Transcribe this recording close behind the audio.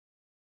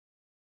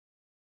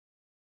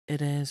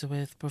It is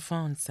with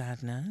profound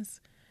sadness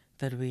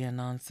that we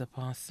announce the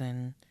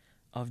passing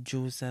of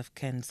Joseph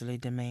Kensley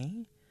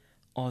Demay,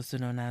 also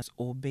known as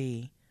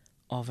Obey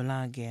of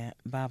Laguerre,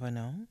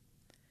 Babonneau,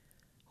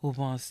 who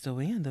passed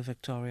away in the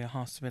Victoria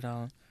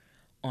Hospital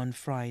on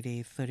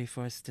Friday,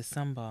 31st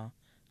December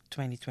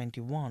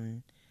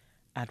 2021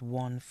 at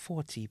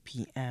 1:40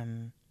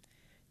 p.m.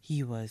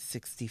 He was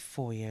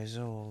 64 years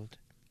old.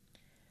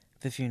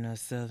 The funeral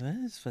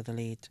service for the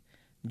late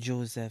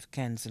Joseph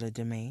Kensley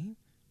Demay,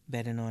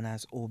 better known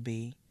as OB,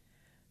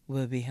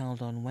 will be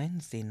held on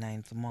Wednesday,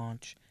 9th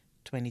March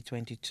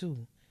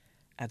 2022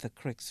 at the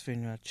Cricks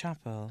Funeral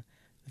Chapel,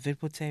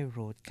 Vidbote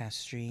Road,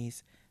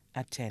 Castries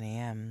at 10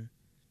 a.m.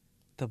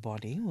 The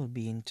body will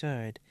be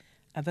interred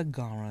at the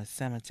Gara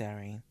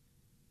Cemetery.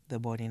 The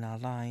body now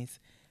lies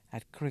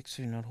at Cricks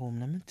Funeral Home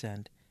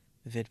Limited,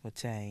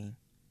 Vidbote.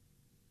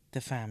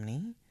 The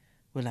family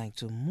would like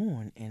to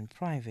mourn in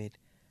private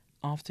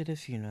after the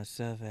funeral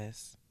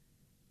service.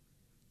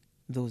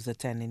 Those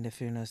attending the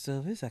funeral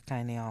service are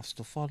kindly asked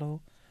to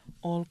follow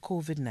all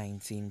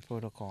COVID-19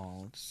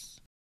 protocols.